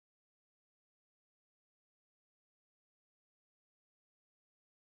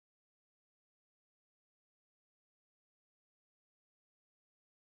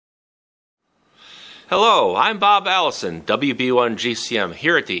Hello, I'm Bob Allison, WB1GCM,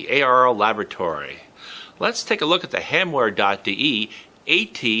 here at the ARL Laboratory. Let's take a look at the Hamware.de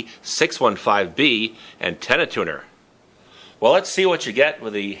AT615B antenna tuner. Well, let's see what you get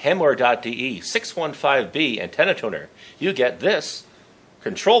with the Hamware.de 615B antenna tuner. You get this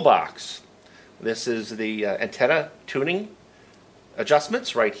control box. This is the antenna tuning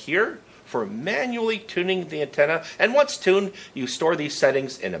adjustments right here for manually tuning the antenna. And once tuned, you store these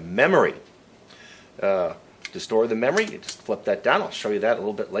settings in a memory. To store the memory, you just flip that down. I'll show you that a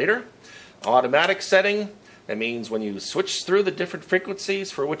little bit later. Automatic setting, that means when you switch through the different frequencies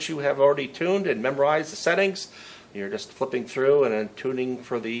for which you have already tuned and memorized the settings, you're just flipping through and then tuning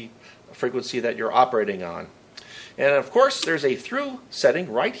for the frequency that you're operating on. And of course, there's a through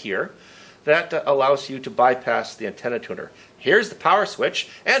setting right here that allows you to bypass the antenna tuner. Here's the power switch,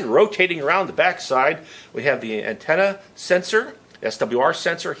 and rotating around the back side, we have the antenna sensor, SWR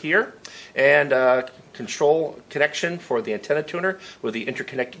sensor here, and control connection for the antenna tuner with the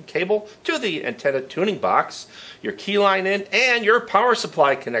interconnecting cable to the antenna tuning box, your key line in, and your power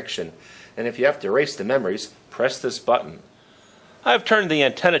supply connection. And if you have to erase the memories, press this button. I've turned the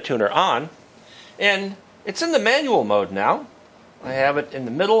antenna tuner on, and it's in the manual mode now. I have it in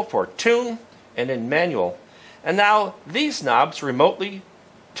the middle for tune and in manual. And now these knobs remotely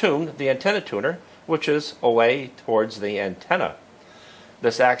tune the antenna tuner, which is away towards the antenna.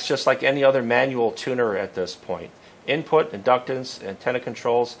 This acts just like any other manual tuner at this point. Input, inductance, antenna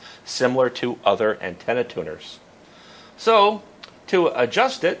controls, similar to other antenna tuners. So, to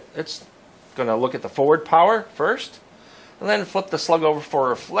adjust it, it's going to look at the forward power first, and then flip the slug over for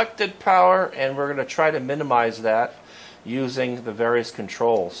reflected power, and we're going to try to minimize that using the various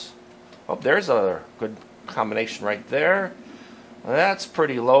controls. Oh, there's a good combination right there. That's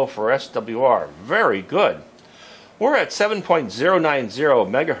pretty low for SWR. Very good. We're at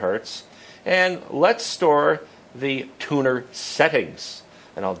 7.090 megahertz, and let's store the tuner settings.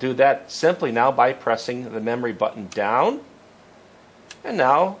 And I'll do that simply now by pressing the memory button down. And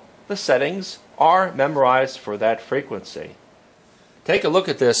now the settings are memorized for that frequency. Take a look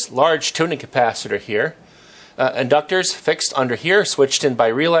at this large tuning capacitor here. Inductors fixed under here, switched in by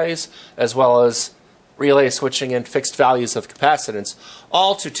relays, as well as relay switching in fixed values of capacitance,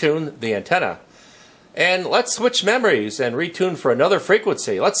 all to tune the antenna. And let's switch memories and retune for another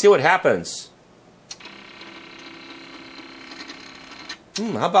frequency. Let's see what happens.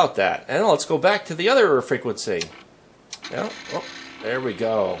 How about that? And let's go back to the other frequency. Yeah, oh, there we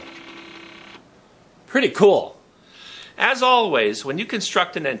go. Pretty cool. As always, when you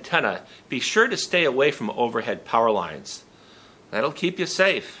construct an antenna, be sure to stay away from overhead power lines. That'll keep you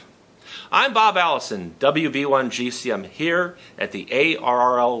safe. I'm Bob Allison, WB1GCM, here at the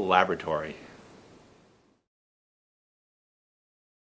ARL Laboratory.